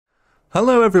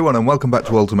Hello everyone and welcome back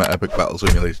to Ultimate Epic Battle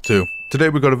Simulator 2. Today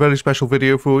we've got a very special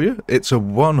video for you. It's a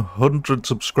 100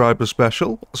 subscriber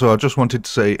special, so I just wanted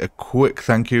to say a quick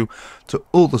thank you to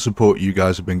all the support you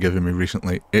guys have been giving me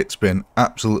recently. It's been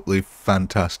absolutely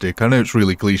fantastic. I know it's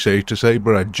really cliche to say,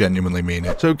 but I genuinely mean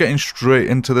it. So getting straight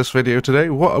into this video today,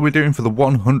 what are we doing for the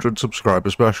 100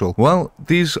 subscriber special? Well,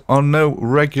 these are no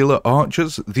regular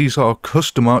archers, these are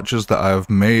custom archers that I have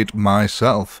made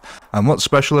myself. And what's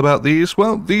special about these?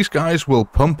 Well, these guys will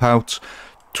pump out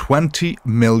 20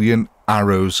 million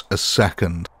arrows a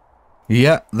second.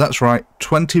 Yeah, that's right,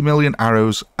 20 million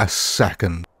arrows a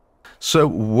second. So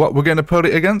what we're going to put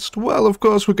it against? Well, of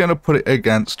course we're going to put it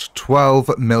against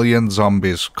 12 million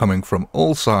zombies coming from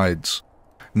all sides.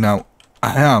 Now,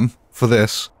 I am, for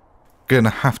this, going to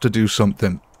have to do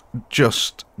something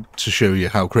just to show you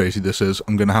how crazy this is.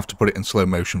 I'm going to have to put it in slow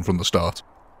motion from the start.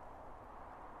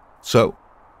 So,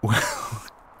 well,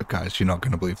 guys, you're not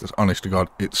going to believe this. Honest to God,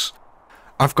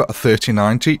 I've got a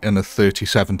 3090 and a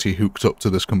 3070 hooked up to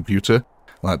this computer,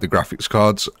 like the graphics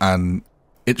cards, and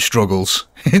it struggles.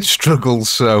 It struggles,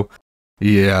 so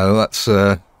yeah, let's,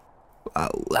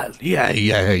 yeah,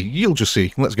 you'll just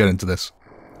see. Let's get into this.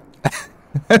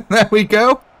 There we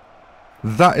go.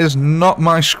 That is not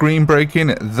my screen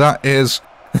breaking, that is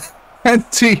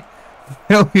 20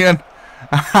 million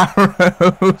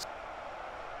arrows.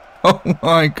 Oh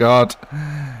my God.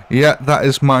 Yeah, that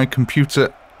is my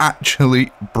computer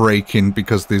actually breaking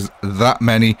because there's that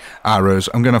many arrows.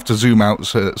 I'm going to have to zoom out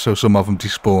so some of them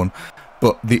despawn,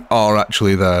 but they are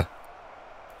actually there.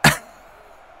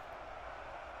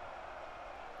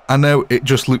 I know it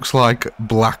just looks like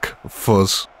black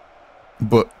fuzz,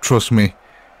 but trust me,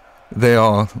 they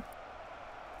are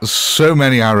so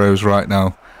many arrows right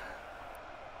now.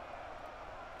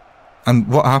 And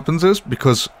what happens is,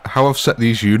 because how I've set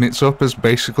these units up is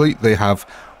basically they have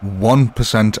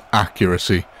 1%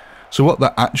 accuracy. So what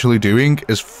they're actually doing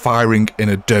is firing in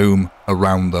a dome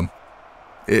around them.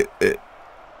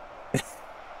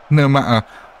 No matter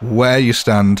where you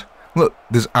stand, look,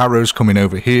 there's arrows coming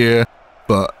over here,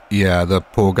 but yeah, the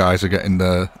poor guys are getting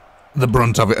the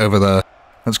brunt of it over there.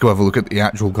 Let's go have a look at the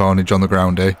actual carnage on the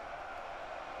ground, eh?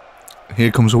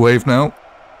 Here comes a wave now.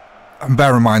 And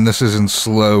bear in mind, this is in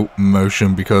slow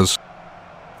motion because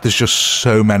there's just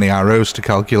so many arrows to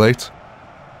calculate.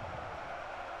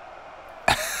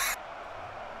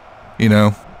 You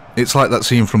know, it's like that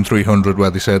scene from 300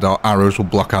 where they said our arrows will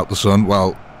block out the sun.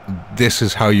 Well, this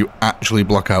is how you actually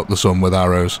block out the sun with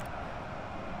arrows.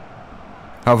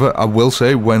 However, I will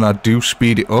say, when I do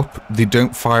speed it up, they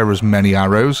don't fire as many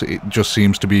arrows. It just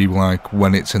seems to be like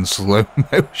when it's in slow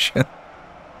motion.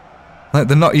 Like,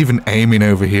 they're not even aiming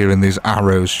over here and these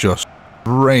arrows just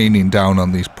raining down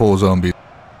on these poor zombies.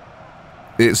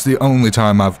 It's the only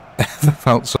time I've ever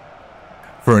felt so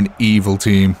for an evil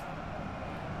team.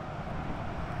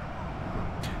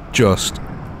 Just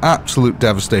absolute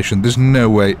devastation. There's no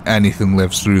way anything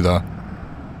lives through that.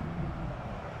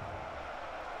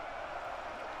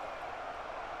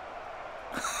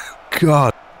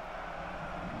 God.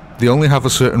 They only have a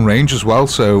certain range as well,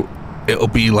 so it'll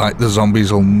be like the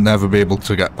zombies will never be able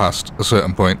to get past a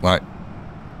certain point. Like,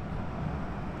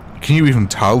 can you even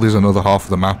tell there's another half of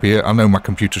the map here? I know my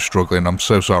computer's struggling, I'm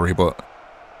so sorry, but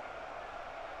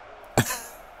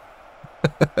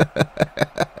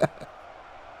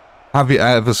have you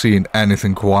ever seen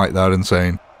anything quite that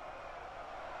insane?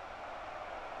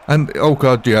 And, oh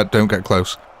God, yeah, don't get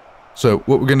close. So,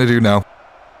 what we're going to do now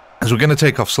is we're going to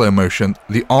take off slow motion.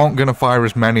 They aren't going to fire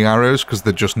as many arrows because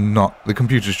they're just not, the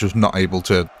computer's just not able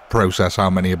to process how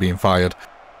many are being fired.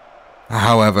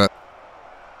 However,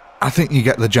 I think you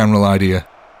get the general idea.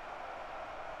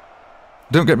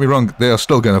 Don't get me wrong, they are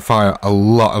still going to fire a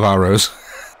lot of arrows.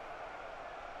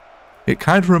 It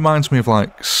kind of reminds me of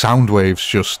like sound waves,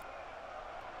 just,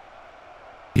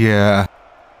 yeah.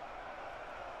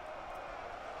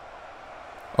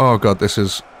 Oh God, this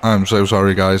is, I'm so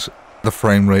sorry guys. The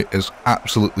frame rate is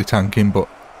absolutely tanking, but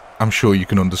I'm sure you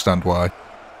can understand why.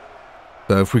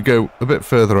 So if we go a bit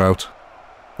further out,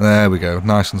 there we go,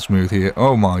 nice and smooth here.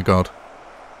 Oh my God.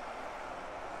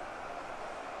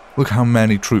 Look how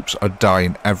many troops are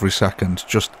dying every second,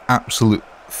 just absolute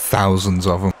thousands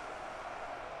of them.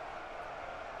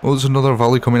 Oh, there's another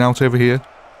volley coming out over here.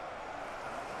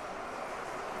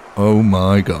 Oh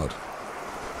my God.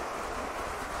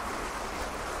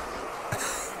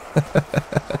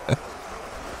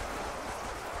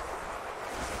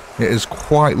 It is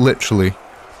quite literally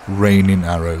raining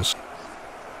arrows.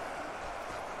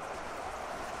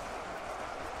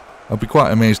 I'd be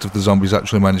quite amazed if the zombies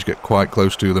actually manage to get quite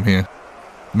close to them here.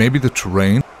 Maybe the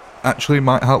terrain actually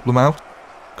might help them out,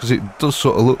 because it does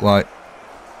sort of look like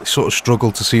sort of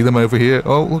struggle to see them over here.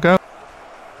 Oh, look out.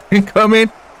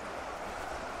 Incoming.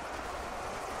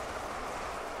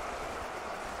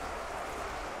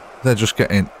 They're just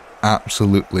getting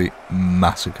absolutely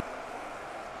massacred.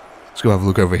 Let's go have a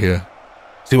look over here.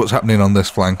 See what's happening on this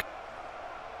flank.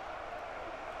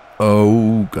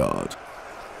 Oh, God.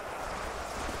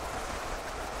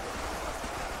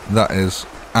 That is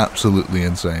absolutely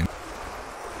insane.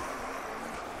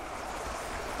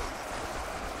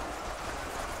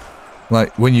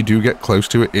 Like, when you do get close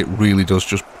to it, it really does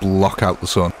just block out the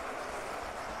sun.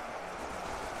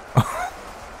 Oh,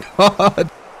 God!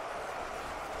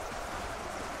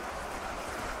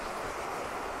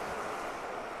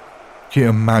 Can you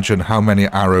imagine how many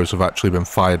arrows have actually been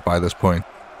fired by this point?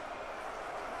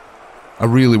 I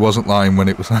really wasn't lying when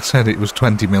I said it was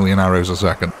 20 million arrows a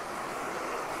second.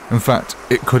 In fact,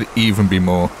 it could even be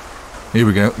more. Here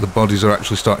we go, the bodies are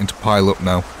actually starting to pile up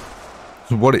now.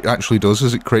 So what it actually does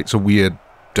is it creates a weird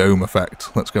dome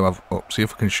effect. Let's go have up, see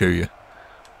if I can show you.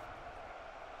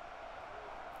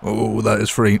 Oh, that is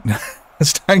free.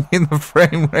 It's tagging the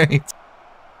frame rate.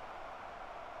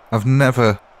 I've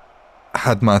never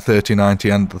had my 3090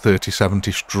 and the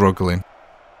 3070 struggling.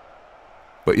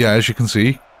 But yeah, as you can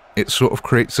see, it sort of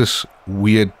creates this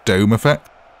weird dome effect.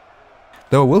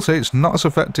 Though I will say it's not as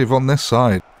effective on this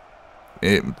side.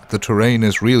 The terrain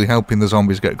is really helping the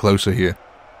zombies get closer here.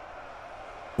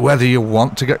 Whether you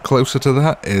want to get closer to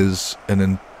that is an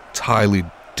entirely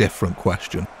different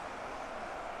question.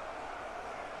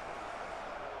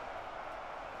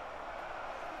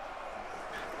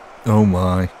 Oh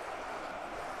my.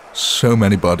 So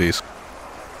many bodies.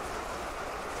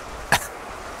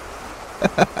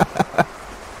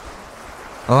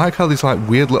 I like how there's like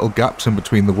weird little gaps in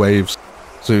between the waves,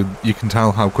 so you can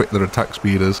tell how quick their attack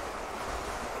speed is.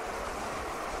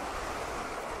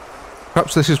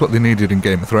 Perhaps this is what they needed in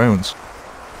Game of Thrones.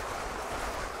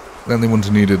 Then they wouldn't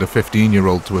have needed a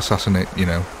 15-year-old to assassinate, you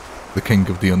know, the king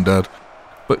of the undead.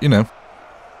 But, you know,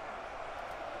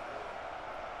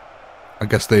 I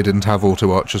guess they didn't have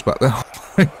auto archers back there.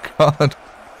 Oh my god.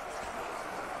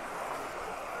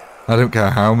 I don't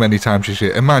care how many times you see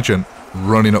it. Imagine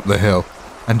running up the hill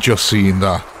and just seeing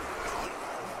that.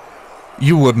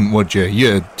 You wouldn't, would you?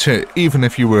 Even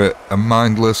if you were a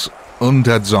mindless,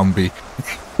 undead zombie,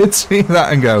 you'd see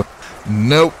that and go,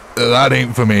 nope, that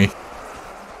ain't for me.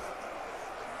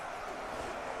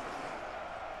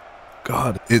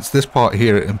 God, it's this part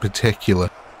here in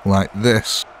particular, like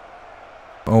this.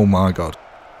 Oh my god.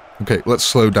 Okay, let's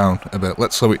slow down a bit.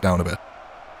 Let's slow it down a bit.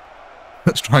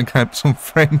 Let's try and get some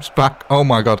frames back. Oh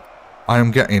my god. I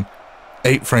am getting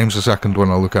 8 frames a second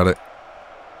when I look at it.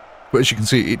 But as you can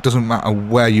see, it doesn't matter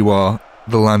where you are.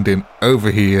 The landing over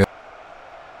here,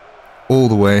 all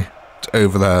the way to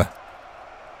over there.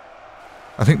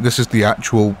 I think this is the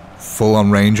actual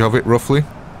full-on range of it, roughly.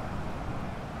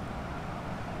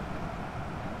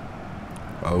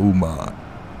 Oh my.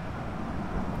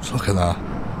 Just look at that.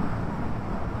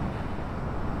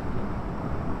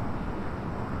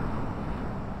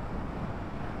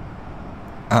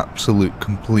 Absolute,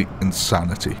 complete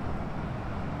insanity.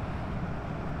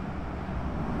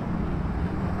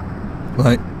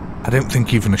 Like, I don't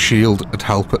think even a shield would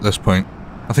help at this point.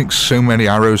 I think so many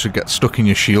arrows would get stuck in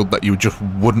your shield that you just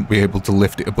wouldn't be able to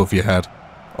lift it above your head.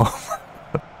 Oh,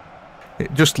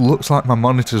 it just looks like my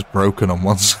monitor's broken on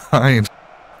one side.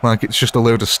 Like it's just a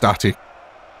load of static.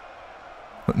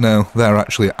 But no, they're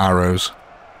actually arrows.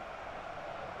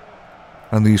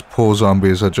 And these poor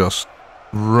zombies are just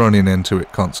running into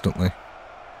it constantly.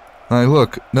 Now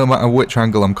look, no matter which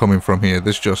angle I'm coming from here,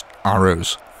 there's just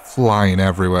arrows flying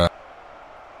everywhere.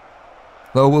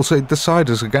 Though I will say this side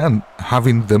is again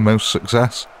having the most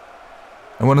success.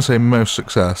 And when I say most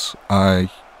success, oh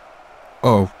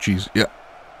jeez, yeah.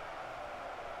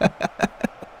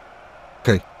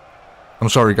 Okay, I'm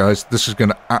sorry guys, this is going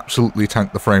to absolutely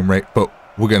tank the frame rate, but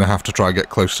we're going to have to try and get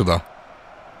close to that.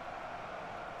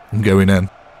 I'm going in.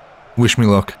 Wish me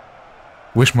luck.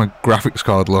 Wish my graphics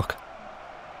card luck.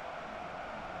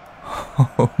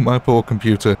 Oh, my poor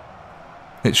computer.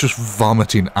 It's just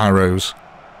vomiting arrows.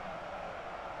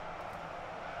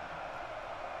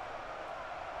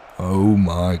 Oh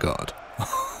my god.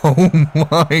 Oh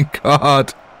my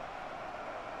god.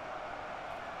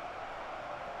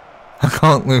 I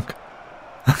can't look.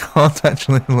 I can't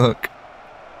actually look.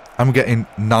 I'm getting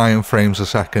 9 frames a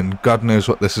second. God knows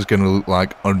what this is going to look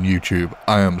like on YouTube.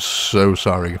 I am so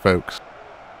sorry, folks.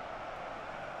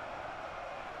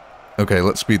 Okay,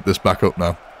 let's speed this back up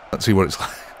now. Let's see what it's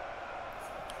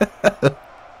like.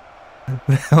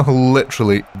 They're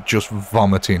literally just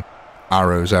vomiting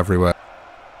arrows everywhere.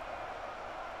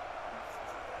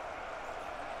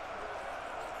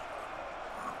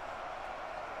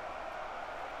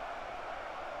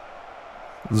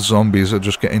 The zombies are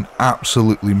just getting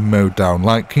absolutely mowed down.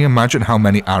 Like, can you imagine how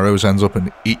many arrows ends up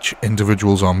in each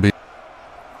individual zombie?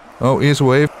 Oh, here's a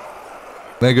wave.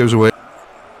 There goes a wave.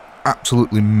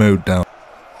 Absolutely mowed down.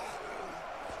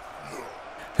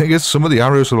 Thing is, some of the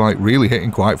arrows are like really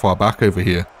hitting quite far back over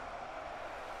here.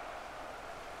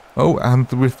 Oh, and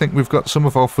we think we've got some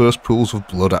of our first pools of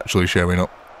blood actually showing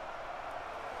up.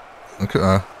 Look at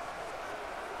that.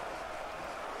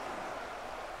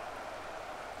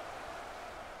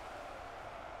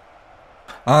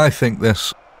 I think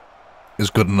this is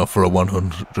good enough for a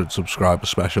 100 subscriber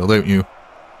special, don't you?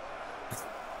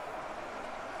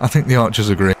 I think the archers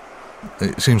agree.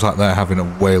 It seems like they're having a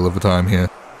whale of a time here.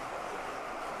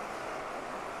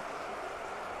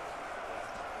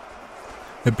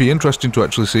 It'd be interesting to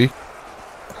actually see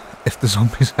if the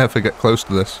zombies ever get close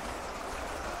to this.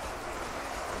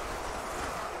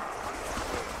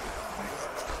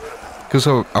 Because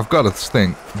I've got to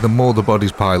think, the more the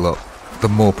bodies pile up, the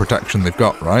more protection they've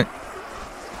got, right?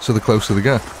 So the closer they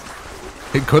get.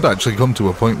 It could actually come to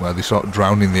a point where they start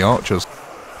drowning the archers.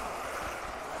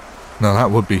 Now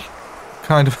that would be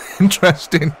kind of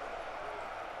interesting.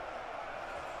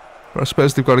 But I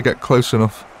suppose they've got to get close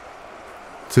enough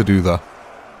to do that.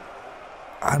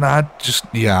 And I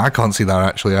can't see that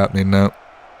actually happening now.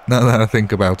 Now that I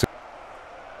think about it.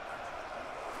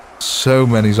 So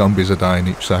many zombies are dying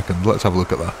each second. Let's have a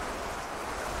look at that.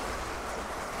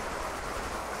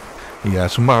 Yeah,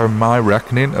 somewhere in my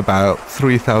reckoning, about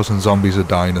 3,000 zombies are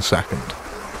dying a second.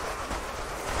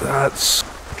 That's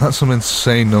some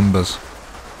insane numbers.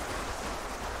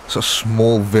 It's a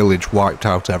small village wiped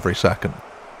out every second.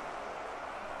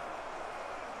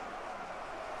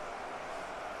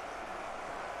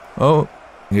 Oh,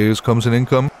 here comes an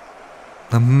income.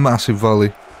 A massive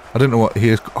volley. I don't know what he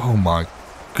is. Oh my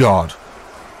god.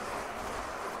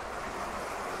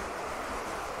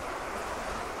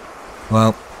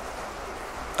 Well,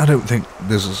 I don't think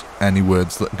there's any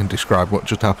words that can describe what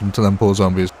just happened to them poor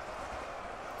zombies.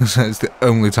 It's the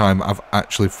only time I've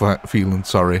actually felt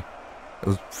sorry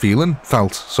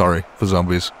for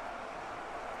zombies.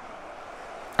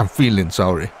 I'm feeling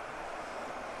sorry.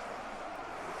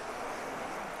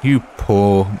 You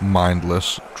poor,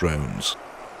 mindless drones.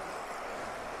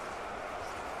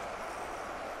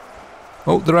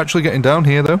 Oh, they're actually getting down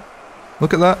here, though.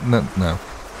 Look at that. No,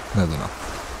 they're not.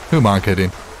 Who am I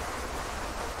kidding?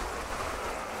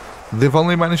 They've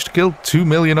only managed to kill 2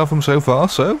 million of them so far,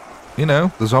 so, you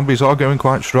know, the zombies are going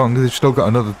quite strong. They've still got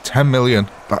another 10 million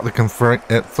that they can fling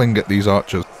at these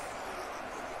archers.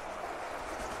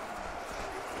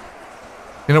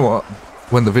 You know what?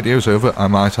 When the video's over, I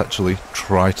might actually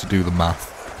try to do the math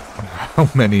on how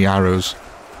many arrows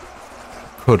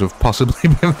could have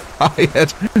possibly been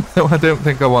fired. No, I don't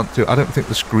think I want to. I don't think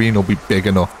the screen will be big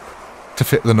enough to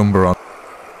fit the number on.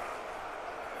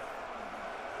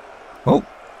 Oh.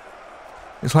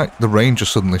 It's like the rain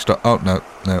just suddenly stopped. Oh,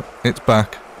 no, it's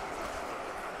back.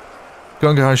 Go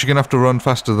on, guys, you're going to have to run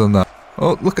faster than that.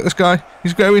 Oh, look at this guy.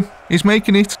 He's going. He's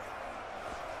making it.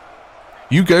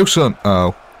 You go, son.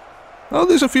 Oh. Oh,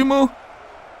 there's a few more.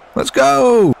 Let's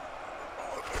go.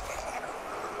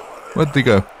 Where'd they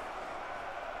go?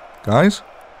 Guys?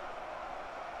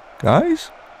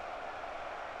 Guys?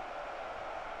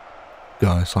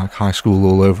 God, it's like high school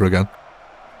all over again.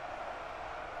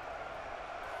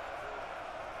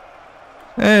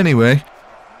 Anyway,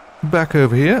 back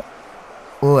over here.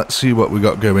 Let's see what we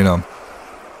got going on.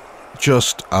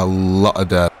 Just a lot of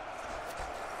dead.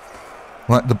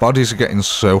 Like, the bodies are getting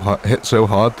hit so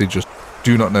hard, they just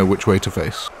do not know which way to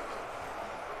face.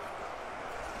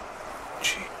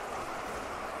 Gee.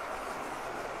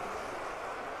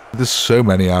 There's so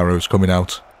many arrows coming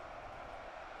out.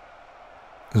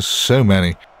 There's so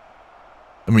many.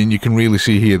 I mean, you can really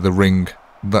see here the ring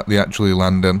that they actually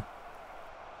land in.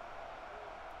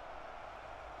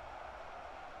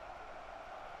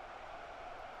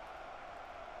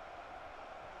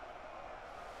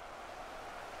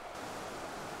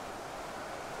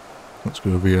 Let's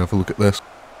go over here, have a look at this.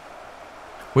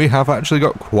 We have actually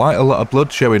got quite a lot of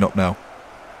blood showing up now.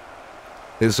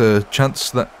 There's a chance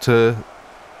that the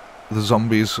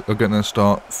zombies are going to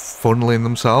start funneling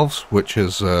themselves, which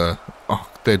is,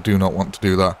 they do not want to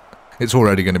do that. It's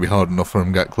already going to be hard enough for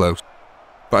them to get close.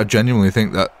 But I genuinely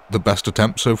think that the best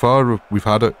attempt so far we've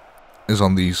had it is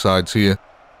on these sides here.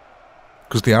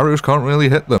 Because the arrows can't really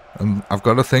hit them. And I've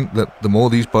got to think that the more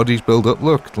these bodies build up,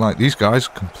 look, like these guys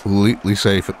are completely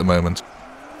safe at the moment.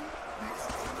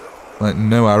 Like,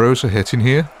 no arrows are hitting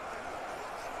here.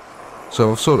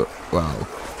 So I've sort of, well,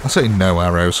 I say no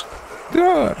arrows. They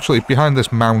are actually behind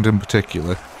this mound in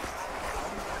particular.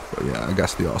 But yeah, I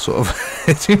guess they are sort of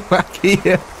hitting back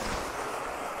here.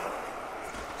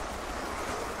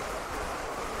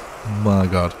 My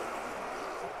god.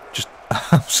 Just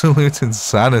absolute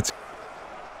insanity.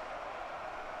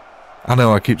 I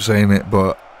know I keep saying it,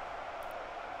 but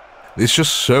there's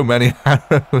just so many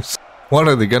arrows. What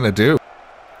are they going to do?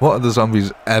 What are the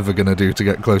zombies ever going to do to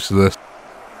get close to this?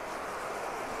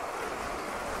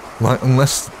 Like,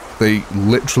 unless they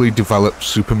literally develop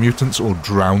super mutants or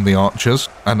drown the archers,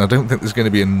 and I don't think there's going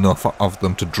to be enough of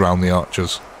them to drown the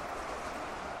archers.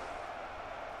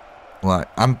 Like,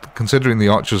 and considering the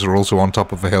archers are also on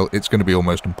top of a hill, it's going to be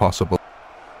almost impossible.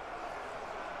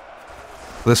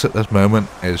 This at this moment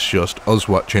is just us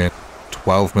watching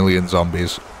 12 million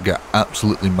zombies get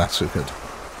absolutely massacred.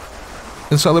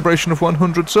 In celebration of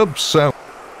 100 subs, so...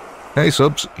 Hey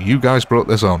subs, you guys brought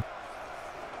this on.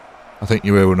 I think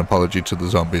you owe an apology to the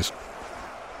zombies.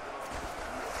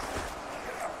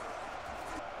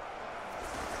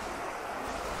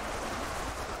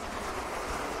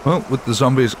 Well, with the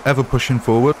zombies ever pushing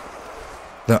forward,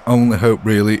 their only hope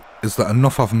really is that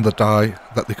enough of them that die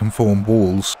that they can form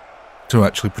walls to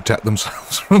actually protect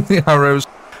themselves from the arrows,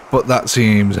 but that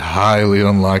seems highly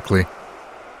unlikely.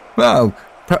 Well,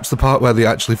 perhaps the part where they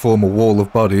actually form a wall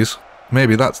of bodies,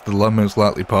 maybe that's the most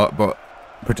likely part, but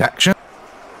protection?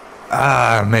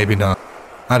 Ah, maybe not.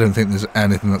 I don't think there's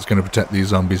anything that's going to protect these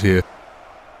zombies here.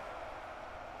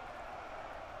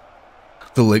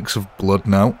 The lakes of blood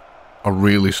now are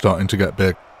really starting to get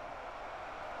big.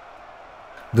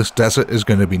 This desert is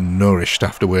going to be nourished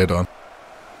after we're done.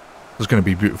 There's going to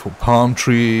be beautiful palm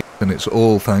trees, and it's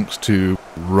all thanks to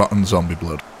rotten zombie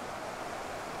blood.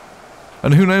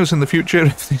 And who knows in the future,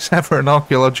 if there's ever an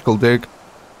archaeological dig,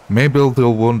 maybe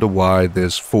they'll wonder why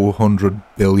there's 400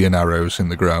 billion arrows in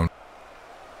the ground.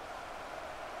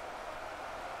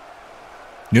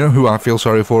 You know who I feel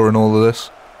sorry for in all of this?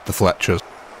 The Fletchers.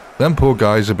 Them poor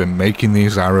guys have been making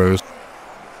these arrows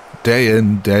day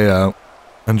in, day out,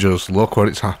 and just look what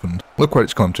it's happened. Look what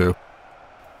it's come to.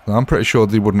 I'm pretty sure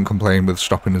they wouldn't complain with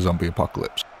stopping a zombie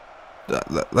apocalypse.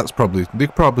 That's probably... They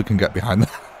probably can get behind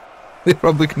that. They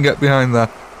probably can get behind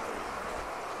that.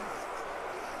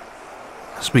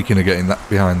 Speaking of getting that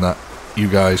behind that, you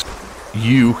guys,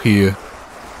 you here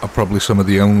are probably some of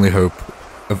the only hope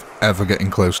of ever getting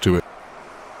close to it.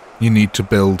 You need to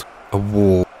build a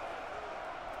wall.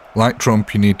 Like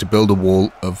Trump, you need to build a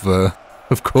wall of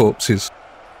corpses.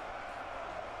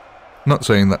 Not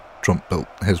saying that Trump built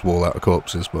his wall out of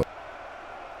corpses, but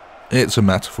it's a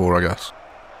metaphor, I guess.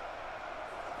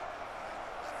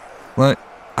 Like,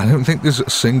 I don't think there's a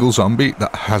single zombie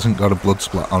that hasn't got a blood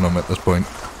splat on him at this point.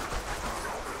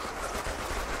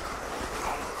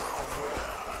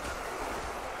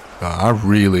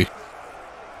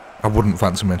 I wouldn't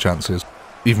fancy my chances.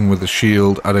 Even with a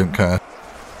shield, I don't care.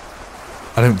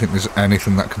 I don't think there's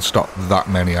anything that can stop that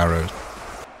many arrows.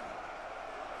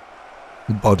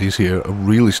 The bodies here are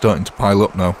really starting to pile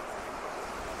up now.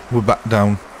 We're back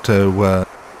down to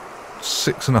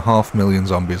 6.5 million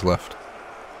zombies left.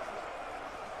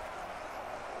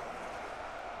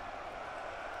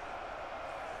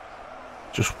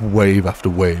 Just wave after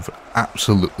wave,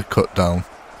 absolutely cut down.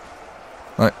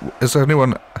 Like, is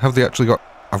anyone... Have they actually got...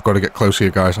 I've got to get close here,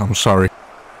 guys, I'm sorry.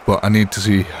 But I need to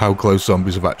see how close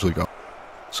zombies have actually got.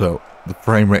 So, the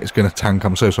frame rate is going to tank,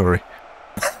 I'm so sorry.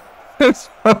 I'm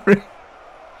sorry.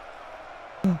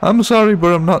 I'm sorry,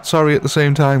 but I'm not sorry at the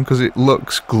same time, because it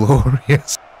looks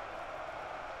glorious.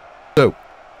 So,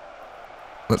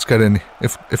 let's get in.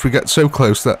 If we get so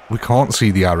close that we can't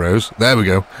see the arrows, there we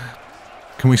go.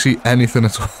 Can we see anything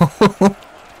at all?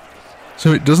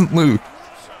 So it doesn't look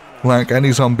like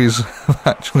any zombies have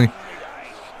actually...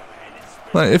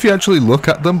 Like, if you actually look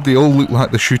at them, they all look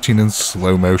like they're shooting in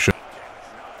slow motion.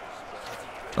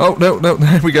 Oh, no,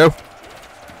 there we go.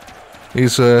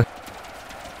 He's, yeah,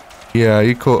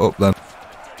 he caught up then.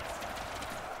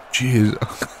 Jeez,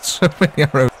 so many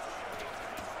arrows.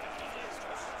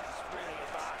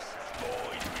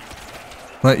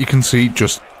 Like, you can see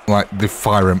just, like, they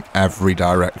fire him every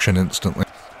direction instantly.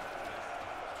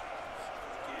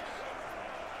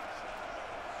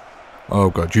 Oh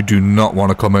god, you do not want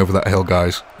to come over that hill,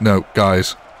 guys. No,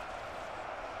 guys.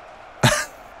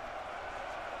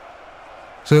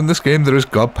 So in this game there is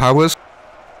god powers.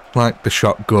 Like the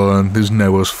shotgun, there's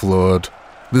Noah's Flood,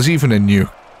 there's even a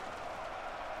nuke.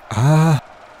 I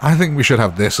think we should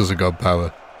have this as a god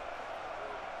power.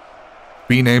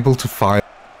 Being able to fire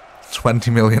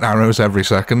 20 million arrows every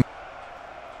second.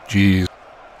 Jeez.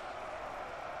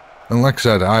 And like I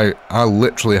said, I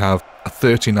literally have a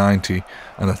 3090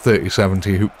 and a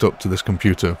 3070 hooked up to this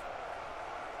computer.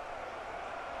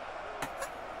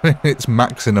 It's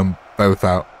maxing them both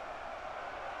out.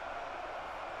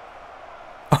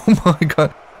 Oh my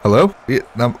god. Hello? Yeah,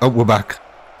 oh, we're back.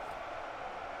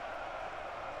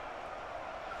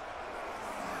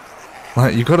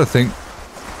 Like, you gotta think,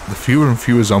 the fewer and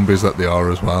fewer zombies that they are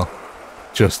as well,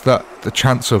 just that, the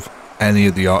chance of any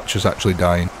of the archers actually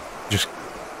dying, just,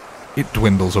 it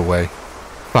dwindles away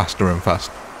faster and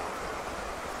faster.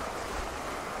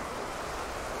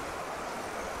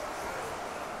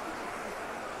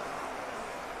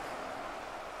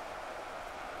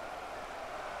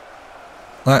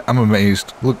 Like, I'm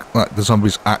amazed. Look, like, the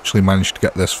zombies actually managed to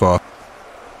get this far.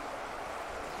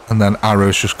 And then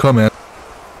arrows just come in,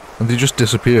 and they just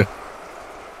disappear.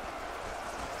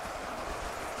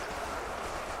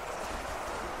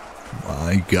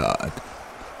 My god.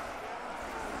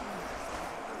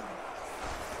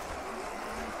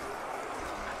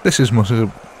 This is I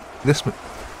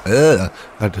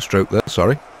had a stroke there,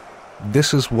 sorry.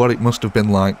 This is what it must have been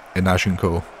like in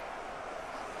Agincourt.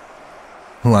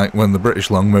 Like when the British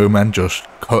longbow men just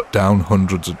cut down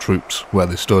hundreds of troops where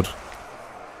they stood.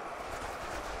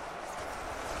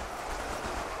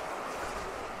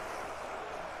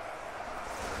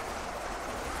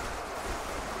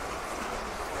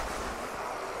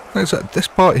 Like I said, this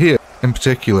part here in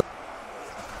particular,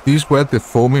 these where they're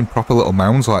forming proper little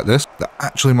mounds like this, they're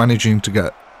actually managing to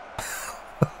get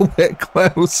a little bit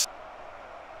close.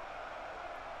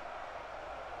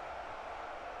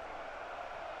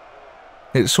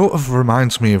 It sort of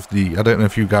reminds me of the, I don't know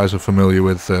if you guys are familiar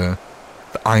with the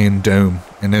Iron Dome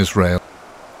in Israel,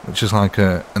 which is like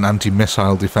an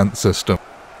anti-missile defense system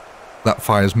that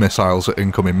fires missiles at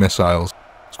incoming missiles.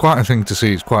 It's quite a thing to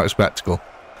see, it's quite a spectacle.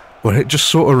 But it just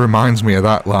sort of reminds me of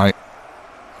that, like,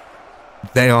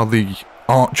 they are the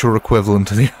Archer equivalent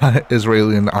to the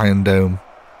Israeli Iron Dome.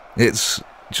 It's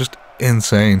just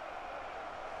insane.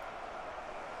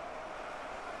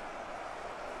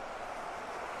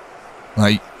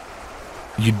 Like,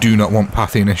 you do not want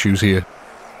pathing issues here.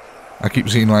 I keep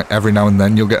seeing, like, every now and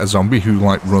then you'll get a zombie who,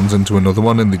 like, runs into another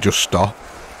one and they just stop.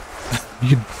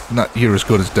 You're as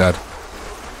good as dead.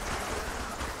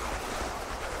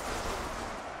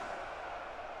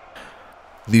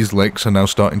 These lakes are now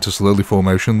starting to slowly form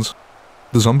oceans.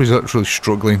 The zombies are actually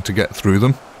struggling to get through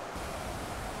them.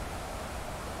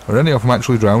 Are any of them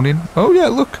actually drowning? Oh yeah,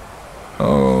 look!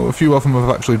 Oh, a few of them have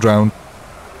actually drowned.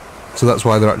 So that's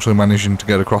why they're actually managing to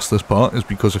get across this part, is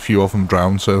because a few of them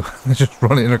drowned, so they're just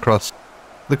running across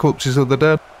the corpses of the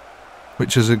dead.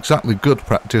 Which is exactly good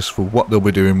practice for what they'll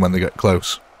be doing when they get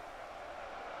close.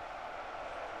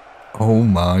 Oh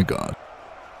my god.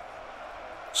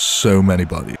 So many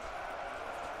bodies.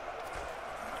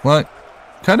 Like,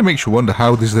 kind of makes you wonder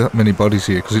how there's that many bodies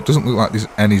here, because it doesn't look like there's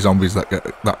any zombies that get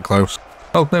that close.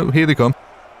 Oh no, here they come.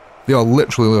 They are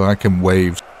literally like in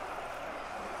waves.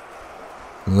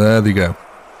 There they go.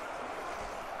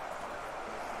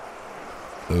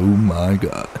 Oh my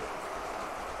god.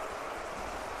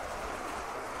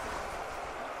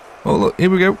 Oh look,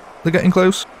 here we go. They're getting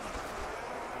close.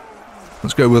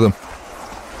 Let's go with them.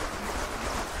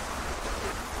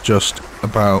 Just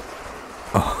about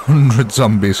 100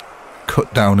 zombies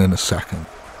cut down in a second.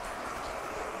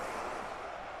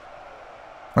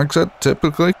 Like I said,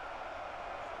 typically,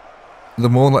 the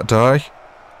more that die,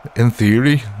 in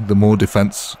theory, the more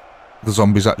defense the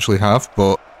zombies actually have,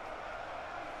 but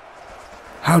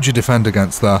how do you defend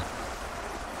against that?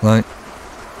 Like,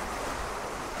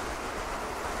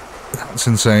 that's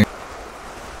insane.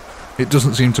 It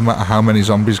doesn't seem to matter how many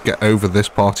zombies get over this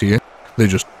part here, they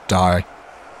just die.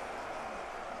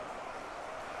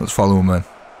 Let's follow them in.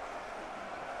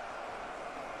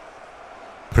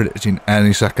 Predicting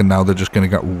any second now they're just going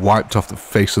to get wiped off the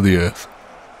face of the earth.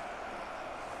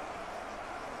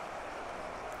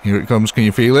 Here it comes, can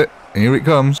you feel it? Here it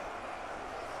comes.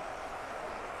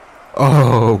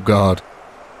 Oh god.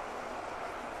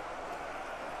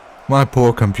 My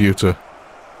poor computer.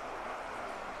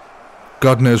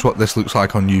 God knows what this looks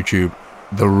like on YouTube.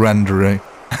 The rendering.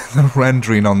 The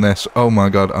rendering on this. Oh my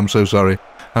god, I'm so sorry.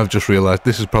 I've just realised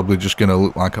this is probably just going to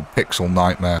look like a pixel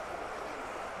nightmare.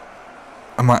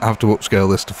 I might have to upscale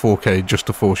this to 4K just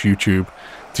to force YouTube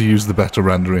to use the better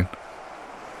rendering.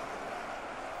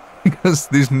 Because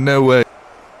there's no way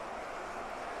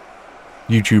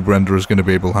YouTube renderer is going to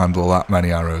be able to handle that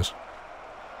many arrows.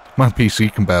 My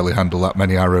PC can barely handle that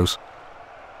many arrows.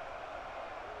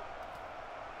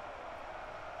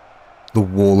 The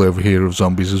wall over here of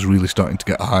zombies is really starting to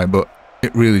get high, but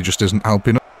it really just isn't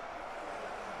helping.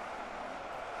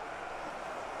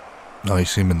 Oh, you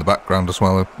see him in the background as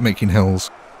well, making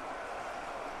hills.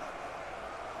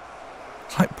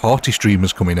 It's like party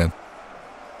streamers coming in.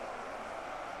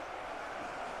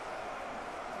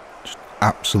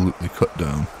 absolutely cut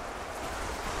down.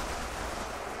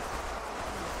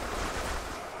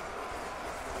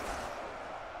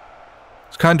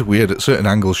 It's kind of weird, at certain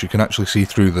angles you can actually see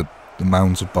through the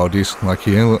mounds of bodies. Like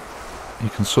here, look, you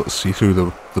can sort of see through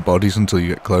the bodies until you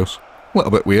get close. A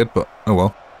little bit weird, but oh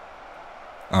well.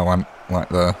 Oh, I'm like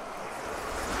there.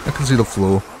 I can see the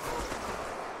floor.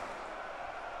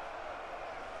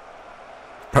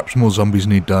 Perhaps more zombies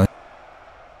need die.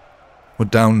 We're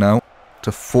down now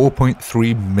to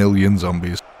 4.3 million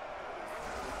zombies.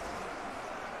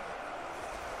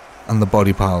 And the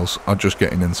body piles are just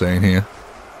getting insane here.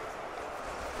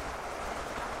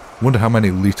 Wonder how many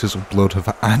litres of blood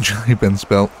have actually been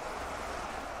spilt.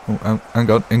 Oh, hang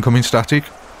on, incoming static.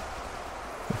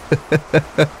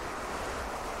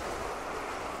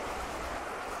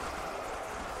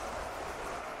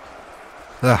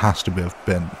 There has to have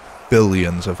been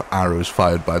billions of arrows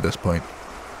fired by this point.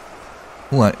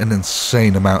 Like, an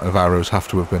insane amount of arrows have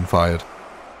to have been fired.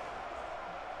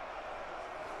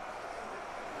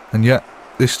 And yet,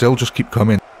 they still just keep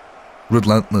coming.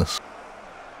 Relentless.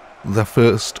 Their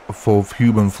thirst for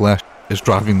human flesh is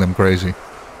driving them crazy.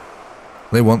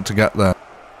 They want to get there.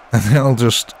 And they'll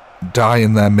just die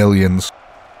in their millions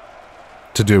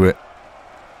to do it.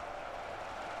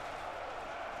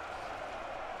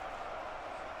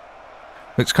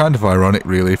 It's kind of ironic,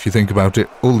 really, if you think about it.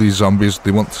 All these zombies, they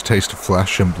want to taste of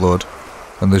flesh and blood.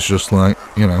 And there's just like,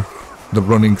 you know, they're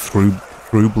running through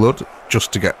blood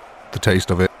just to get the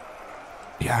taste of it.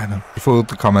 Yeah, I know. Before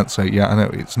the comments say, yeah, I know,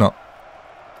 it's not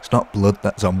blood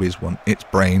that zombies want. It's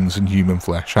brains and human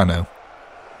flesh, I know.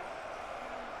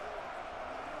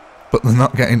 But they're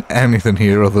not getting anything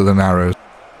here other than arrows.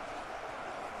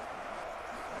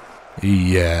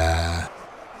 Yeah.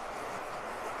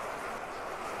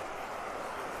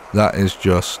 That is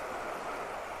just...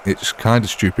 it's kind of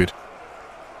stupid.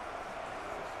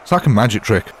 It's like a magic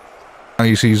trick. Now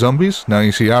you see zombies, now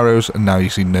you see arrows, and now you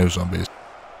see no zombies.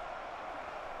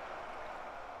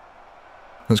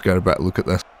 Let's get a better look at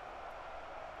this.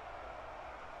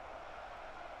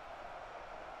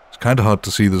 It's kind of hard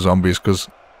to see the zombies because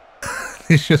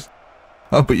it's just...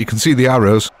 oh, but you can see the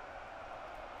arrows.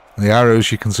 The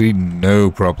arrows you can see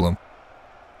no problem.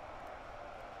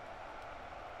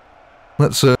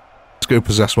 Let's go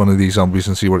possess one of these zombies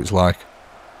and see what it's like.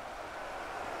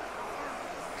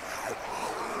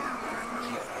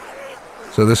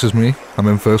 So this is me. I'm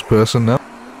in first person now.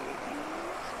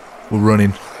 We're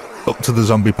running up to the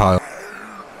zombie pile.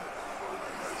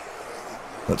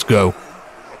 Let's go.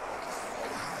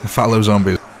 Fallow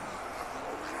zombies.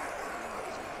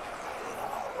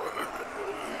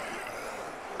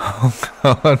 Oh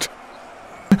god.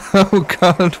 Oh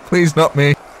god, please not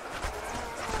me.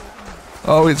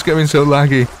 Oh, it's getting so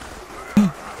laggy.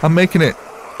 I'm making it.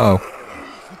 Oh.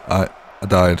 I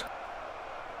died.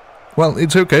 Well,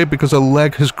 it's okay because a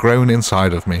leg has grown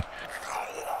inside of me.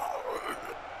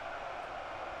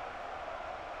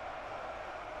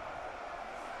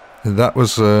 That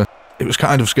was, it was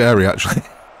kind of scary actually.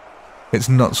 It's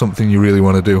not something you really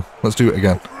want to do. Let's do it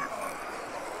again.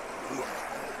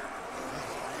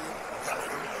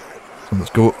 So let's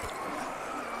go up.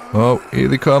 Oh, here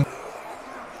they come.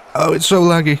 Oh, it's so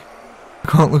laggy. I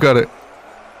can't look at it.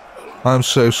 I'm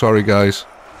so sorry, guys.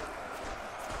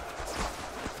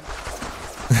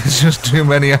 There's just too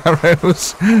many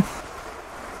arrows.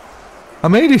 I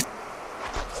made it.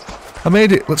 I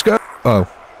made it. Let's go. Oh.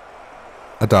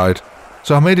 I died.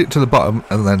 So I made it to the bottom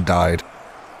and then died.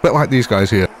 A bit like these guys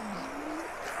here.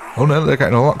 Oh no, they're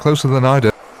getting a lot closer than I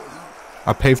did.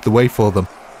 I paved the way for them.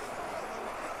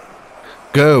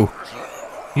 Go.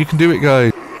 You can do it,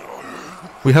 guys.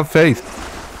 We have faith.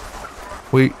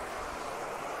 We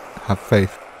have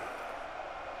faith.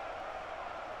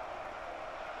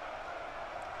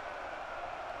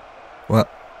 Well,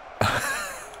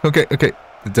 okay, they're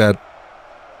dead.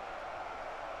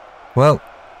 Well,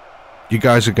 you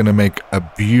guys are going to make a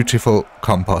beautiful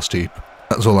compost heap.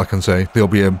 That's all I can say. There'll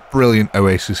be a brilliant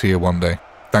oasis here one day,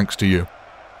 thanks to you.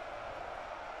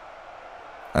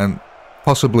 And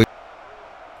possibly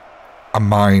a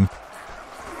mine.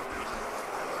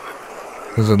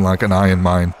 As in like an iron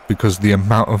mine, because the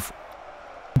amount of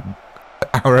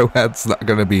arrowheads that are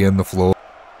going to be in the floor.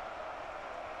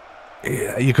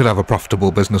 Yeah, you could have a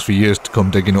profitable business for years to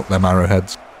come digging up them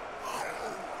arrowheads.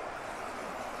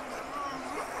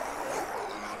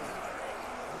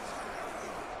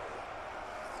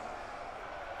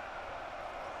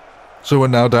 So we're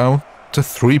now down to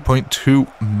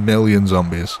 3.2 million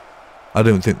zombies. I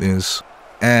don't think there's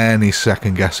any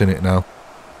second guessing it now.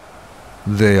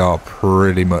 They are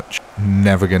pretty much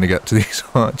never going to get to these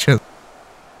archers.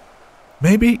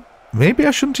 Maybe Maybe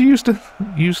I shouldn't have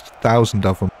used 1,000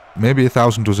 of them. Maybe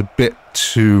 1,000 was a bit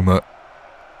too much.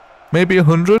 Maybe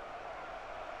 100?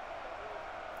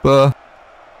 But,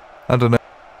 I don't know.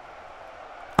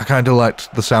 I kind of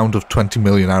liked the sound of 20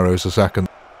 million arrows a second.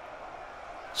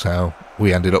 So,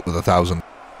 we ended up with 1,000.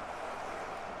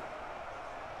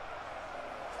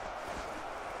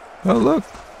 Oh look.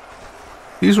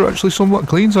 These are actually somewhat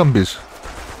clean zombies.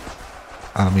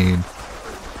 I mean,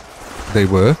 they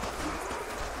were.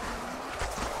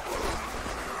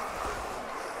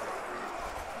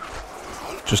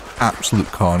 Just absolute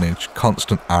carnage,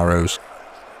 constant arrows.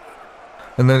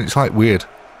 And then it's like weird.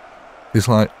 It's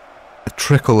like a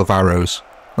trickle of arrows.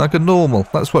 Like a normal,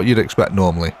 that's what you'd expect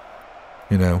normally.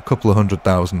 You know, a couple of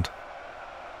 100,000.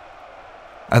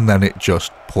 And then it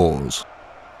just pours.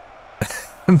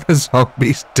 And the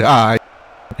zombies die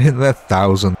in their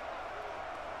 1,000.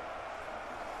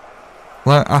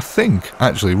 Like, I think,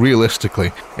 actually,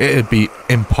 realistically, it'd be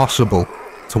impossible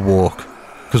to walk.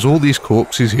 Because all these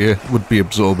corpses here would be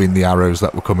absorbing the arrows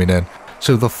that were coming in.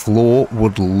 So the floor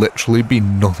would literally be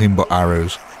nothing but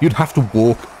arrows. You'd have to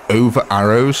walk over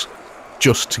arrows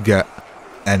just to get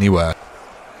anywhere.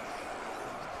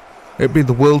 It'd be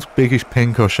the world's biggest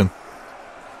pincushion.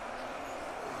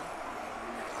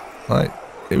 Like,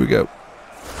 here we go.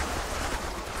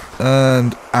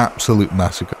 And absolute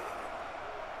massacre.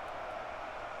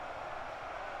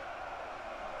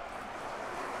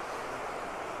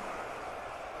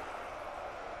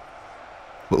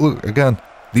 But look, again,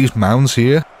 these mounds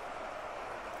here,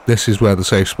 this is where the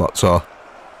safe spots are.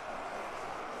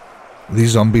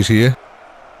 These zombies here,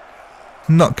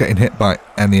 not getting hit by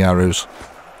any arrows.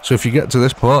 So if you get to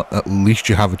this part, at least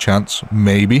you have a chance,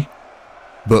 maybe.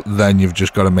 But then you've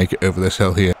just got to make it over this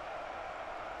hill here.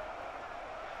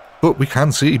 But we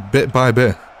can see, bit by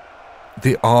bit,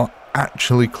 they are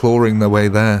actually clawing their way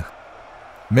there.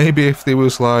 Maybe if there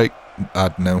was like, I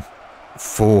don't know,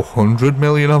 400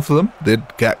 million of them,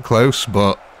 they'd get close,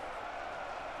 but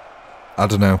I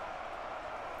don't know.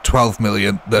 12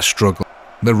 million, they're struggling.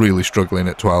 They're really struggling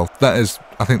at 12. That is,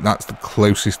 I think that's the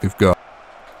closest they've got.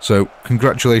 So,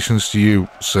 congratulations to you,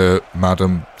 sir,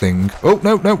 madam, thing. Oh,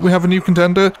 no, we have a new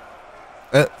contender.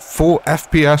 At 4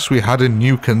 FPS, we had a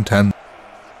new contender.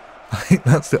 I think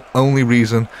that's the only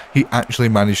reason he actually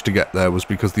managed to get there, was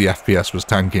because the FPS was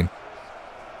tanking.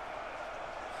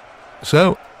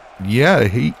 So, yeah,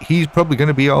 he's probably going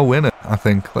to be our winner, I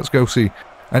think. Let's go see.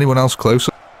 Anyone else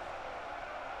closer?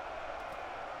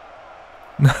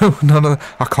 No, none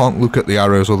of... I can't look at the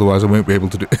arrows, otherwise I won't be able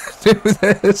to do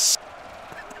this.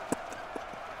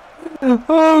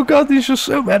 Oh god, there's just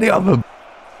so many of them.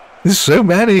 There's so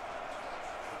many.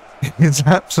 It's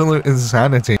absolute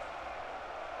insanity.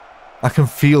 I can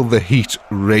feel the heat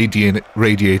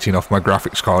radiating off my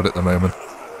graphics card at the moment.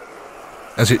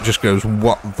 As it just goes,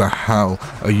 what the hell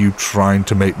are you trying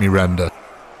to make me render?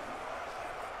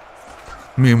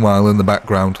 Meanwhile, in the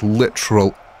background,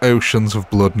 literal oceans of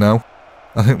blood now.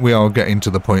 I think we are getting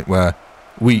to the point where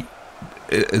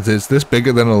is this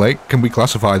bigger than a lake? Can we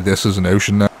classify this as an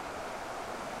ocean now?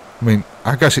 I mean,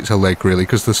 I guess it's a lake really,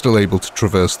 because they're still able to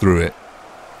traverse through it.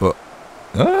 But,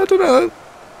 I don't know.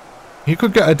 You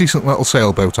could get a decent little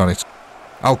sailboat on it.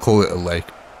 I'll call it a lake.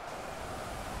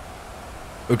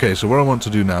 Okay, so what I want to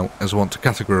do now is I want to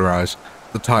categorise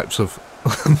the types of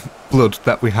blood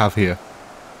that we have here.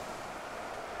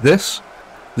 This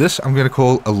I'm going to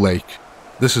call a lake.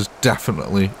 This is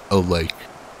definitely a lake.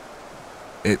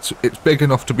 It's big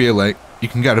enough to be a lake. You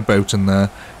can get a boat in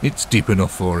there. It's deep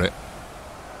enough for it.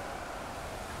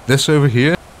 This over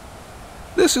here,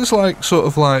 this is like sort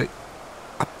of like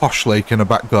a posh lake in a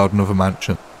back garden of a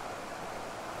mansion.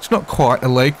 It's not quite a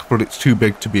lake, but it's too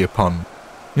big to be a pond.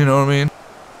 You know what I mean?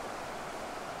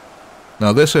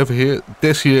 Now this over here,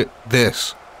 this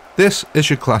is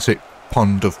your classic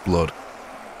pond of blood.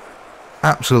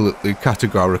 Absolutely,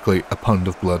 categorically a pond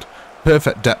of blood.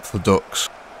 Perfect depth for ducks.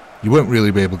 You won't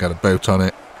really be able to get a boat on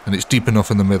it, and it's deep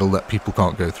enough in the middle that people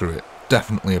can't go through it.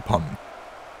 Definitely a pond.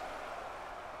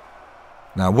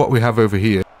 Now what we have over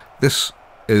here, this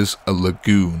is a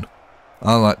lagoon.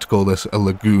 I like to call this a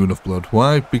lagoon of blood.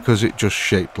 Why? Because it just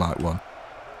shaped like one.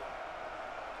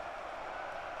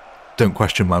 Don't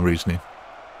question my reasoning.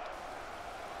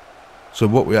 So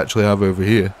what we actually have over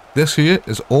here, this here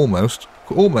is almost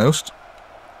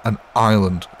an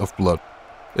island of blood.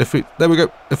 There we go,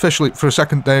 officially, for a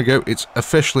second there we go, it's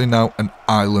officially now an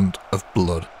island of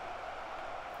blood.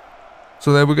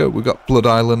 So there we go, we got Blood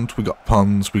Island, we got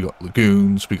ponds, we got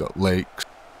lagoons, we got lakes.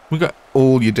 We got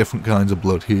all your different kinds of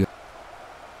blood here.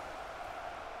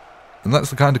 And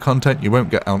that's the kind of content you won't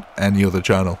get on any other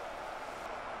channel.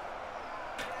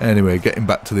 Anyway, getting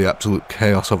back to the absolute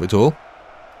chaos of it all.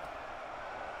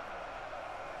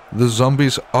 The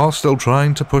zombies are still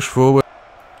trying to push forward.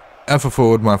 Ever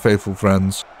forward, my faithful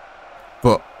friends.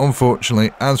 But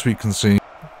unfortunately, as we can see,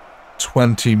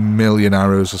 20 million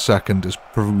arrows a second is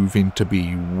proving to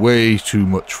be way too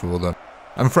much for them.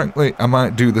 And frankly, I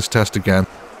might do this test again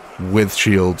with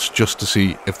shields just to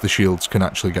see if the shields can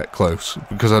actually get close.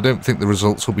 Because I don't think the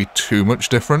results will be too much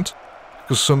different.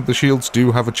 Because some of the shields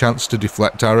do have a chance to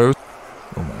deflect arrows.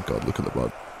 Oh my god, look at the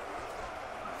bug.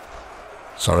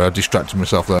 Sorry, I distracted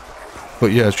myself there.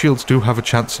 But yeah, shields do have a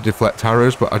chance to deflect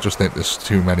arrows, but I just think there's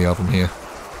too many of them here.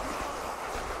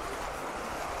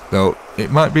 Though,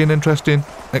 it might be an interesting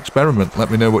experiment. Let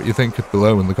me know what you think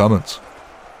below in the comments.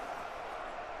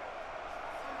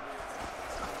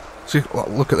 See,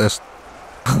 look at this.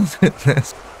 Look at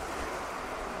this.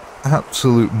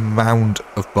 Absolute mound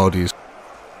of bodies.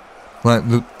 Like,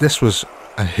 this was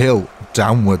a hill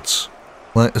downwards.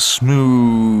 Like a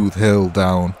smooth hill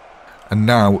down. And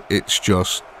now it's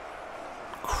just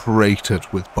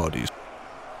cratered with bodies.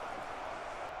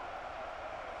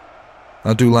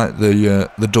 I do like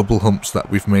the double humps that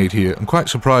we've made here. I'm quite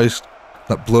surprised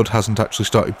that blood hasn't actually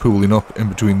started pooling up in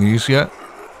between these yet.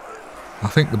 I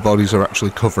think the bodies are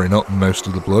actually covering up most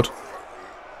of the blood.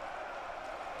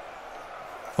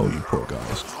 Oh, you poor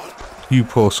guys. You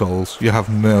poor souls. You have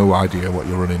no idea what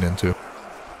you're running into.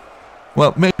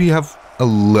 Well, maybe you have a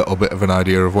little bit of an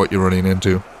idea of what you're running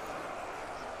into.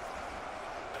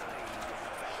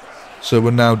 So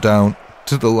we're now down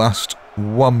to the last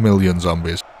 1 million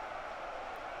zombies.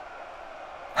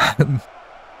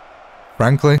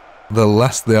 Frankly, the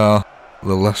less they are,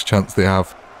 the less chance they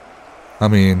have. I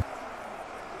mean,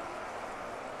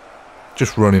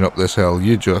 just running up this hill,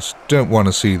 you just don't want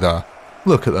to see that.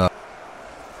 Look at that.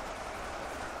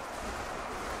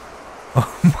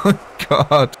 Oh my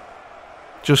god.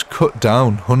 Just cut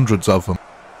down hundreds of them.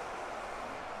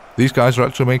 These guys are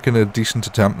actually making a decent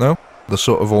attempt though. They're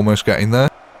sort of almost getting there.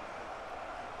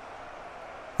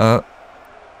 Oh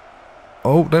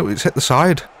no, it's hit the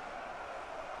side.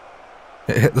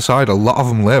 It hit the side, a lot of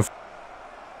them live.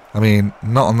 I mean,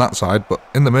 not on that side, but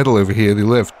in the middle over here they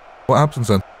lived. What happens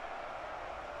then?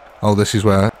 Oh, this is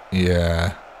where,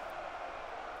 yeah.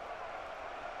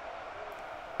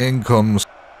 In comes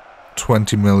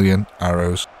 20 million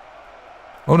arrows.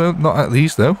 Oh no, not at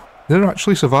these though. They're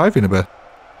actually surviving a bit.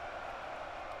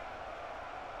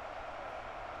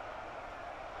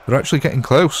 They're actually getting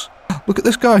close. Look at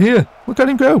this guy here. Look at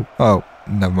him go. Oh,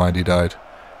 never mind, he died.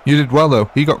 You did well though.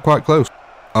 He got quite close.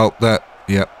 Oh, there.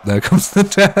 Yep, there comes the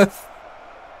death.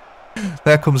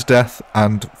 There comes death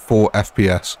and 4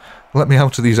 FPS. Let me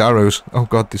out of these arrows. Oh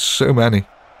god, there's so many.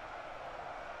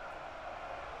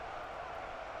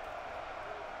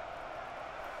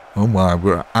 Oh my,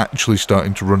 we're actually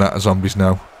starting to run out of zombies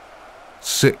now.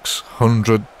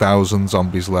 600,000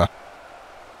 zombies left.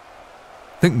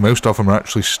 I think most of them are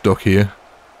actually stuck here.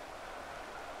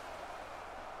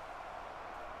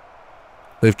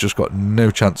 They've just got no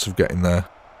chance of getting there.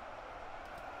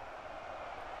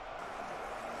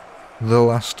 The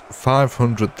last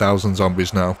 500,000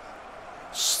 zombies now,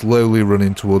 slowly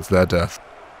running towards their death.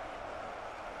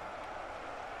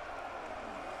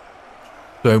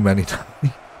 So many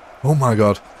times. Oh my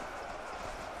god.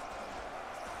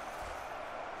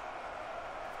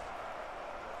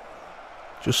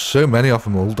 Just so many of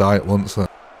them all die at once then.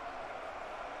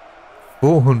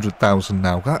 400,000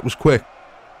 now, that was quick.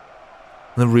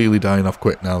 They're really dying off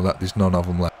quick now that there's none of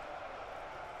them left.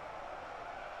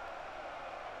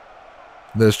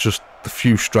 There's just a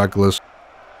few stragglers.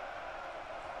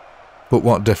 But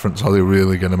what difference are they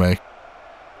really going to make?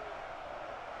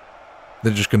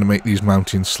 They're just going to make these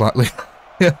mountains slightly...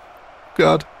 Yeah,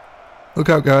 god. Look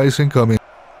out guys, incoming.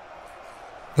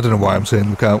 I don't know why I'm saying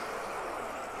look out.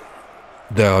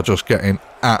 They are just getting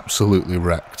absolutely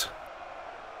wrecked.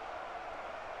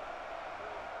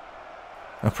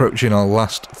 Approaching our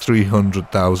last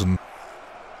 300,000.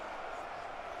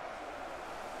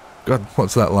 God,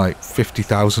 what's that like?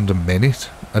 50,000 a minute?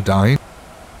 A dying?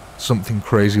 Something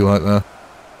crazy like that.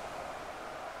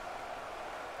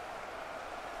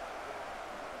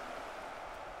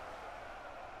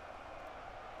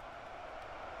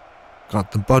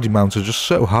 God, the body mounts are just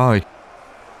so high.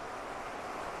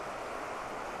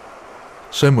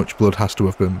 So much blood has to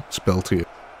have been spilt here.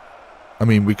 I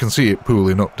mean, we can see it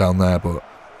pooling up down there, but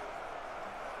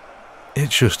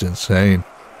it's just insane.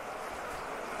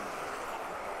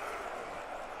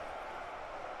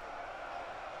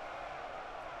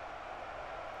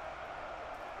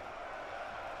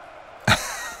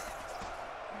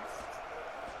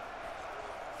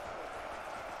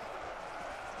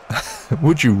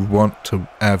 Would you want to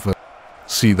ever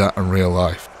see that in real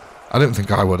life? I don't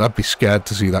think I would. I'd be scared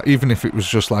to see that, even if it was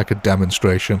just like a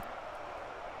demonstration.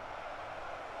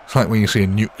 It's like when you see a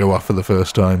nuke go off for the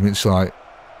first time. It's like,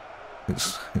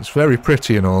 it's very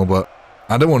pretty and all, but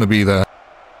I don't want to be there.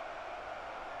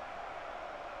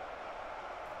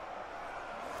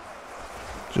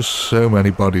 Just so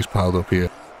many bodies piled up here.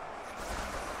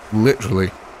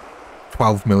 Literally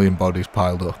 12 million bodies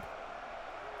piled up.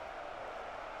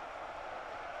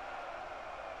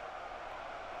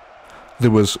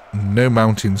 There was no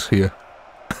mountains here.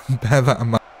 Bear that in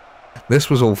mind. This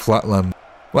was all flat land.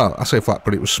 Well, I say flat,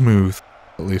 but it was smooth,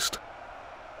 at least.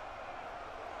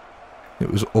 It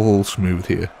was all smooth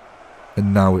here.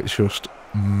 And now it's just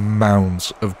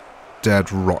mounds of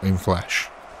dead, rotting flesh.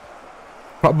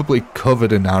 Probably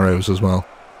covered in arrows as well.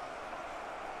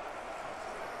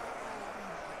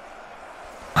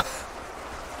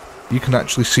 You can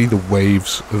actually see the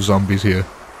waves of zombies here.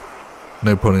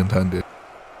 No pun intended.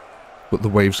 But the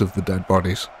waves of the dead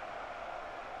bodies.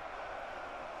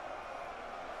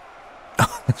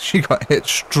 She got hit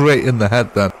straight in the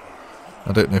head then.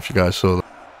 I don't know if you guys saw that.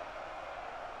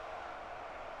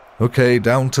 Okay,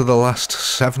 down to the last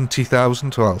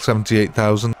 70,000, well,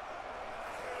 78,000.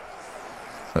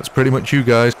 That's pretty much you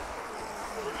guys.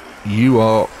 You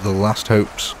are the last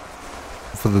hopes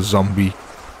for the zombie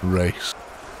race.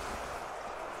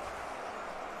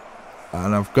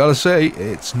 And I've got to say,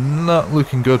 it's not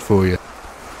looking good for you.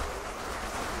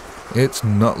 It's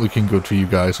not looking good for you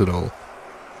guys at all.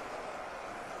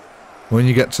 When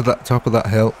you get to that top of that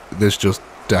hill, there's just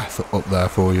death up there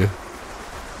for you.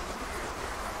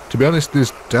 To be honest,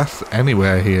 there's death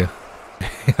anywhere here.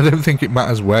 I don't think it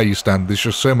matters where you stand, there's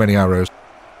just so many arrows.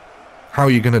 How are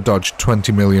you going to dodge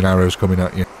 20 million arrows coming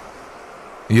at you?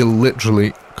 You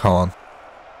literally can't.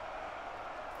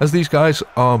 As these guys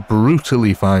are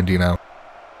brutally finding out.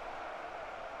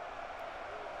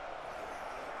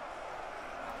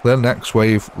 The next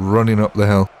wave running up the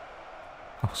hill.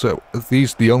 So, are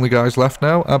these the only guys left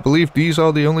now? I believe these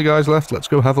are the only guys left. Let's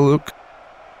go have a look.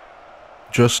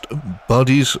 Just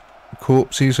bodies,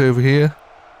 corpses over here.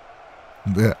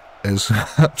 There is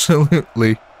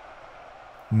absolutely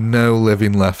no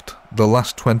living left. The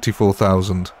last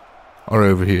 24,000 are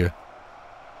over here.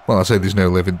 Well, I say there's no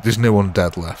living. There's no one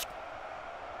dead left.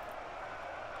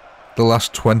 The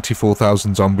last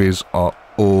 24,000 zombies are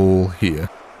all here.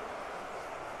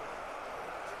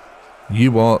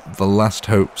 You are the last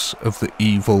hopes of the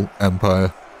evil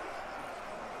empire.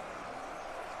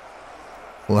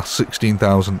 Last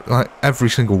 16,000. Like, every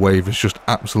single wave is just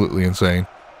absolutely insane.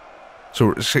 So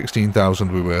we're at 16,000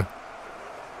 we were.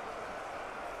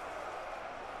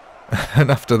 And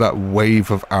after that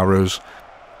wave of arrows,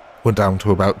 we're down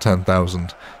to about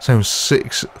 10,000. So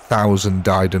 6,000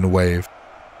 died in a wave.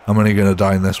 How many are going to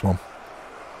die in this one?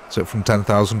 So from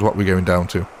 10,000, what are we going down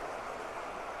to?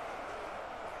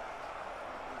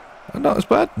 Not as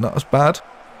bad, not as bad.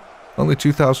 Only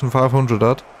 2,500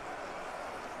 odd.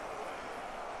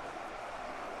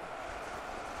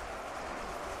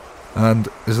 And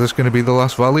is this going to be the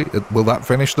last valley? Will that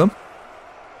finish them?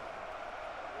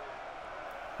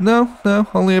 No,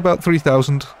 only about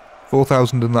 3,000.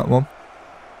 4,000 in that one.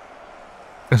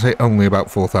 I say only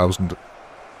about 4,000.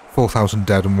 4,000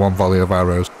 dead and one volley of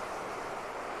arrows.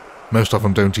 Most of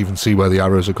them don't even see where the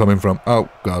arrows are coming from. Oh,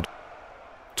 God.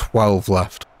 12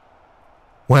 left.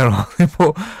 Where are they?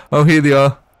 Oh, here they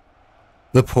are.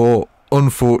 The poor,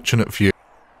 unfortunate few.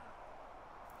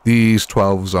 These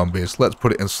 12 zombies. Let's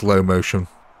put it in slow motion.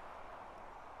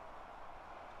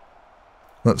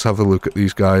 Let's have a look at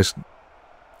these guys.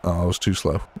 Oh, I was too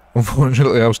slow.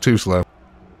 Unfortunately, I was too slow.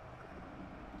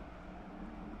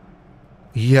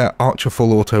 Yeah, Archer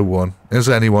full auto won. Is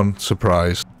anyone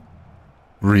surprised?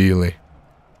 Really?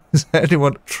 Is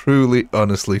anyone truly,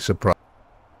 honestly surprised?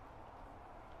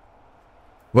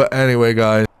 But anyway,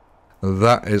 guys,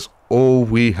 that is all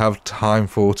we have time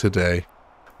for today.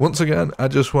 Once again, I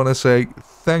just want to say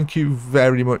thank you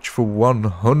very much for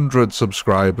 100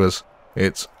 subscribers.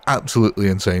 It's absolutely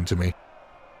insane to me.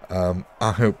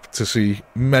 I hope to see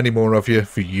many more of you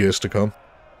for years to come.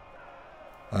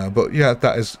 But yeah,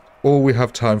 that is all we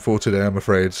have time for today, I'm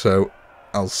afraid. So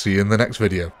I'll see you in the next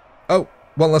video. Oh,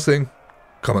 one last thing.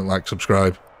 Comment, like,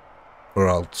 subscribe, or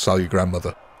I'll sell your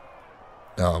grandmother.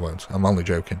 No, I won't. I'm only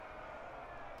joking.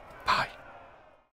 Bye.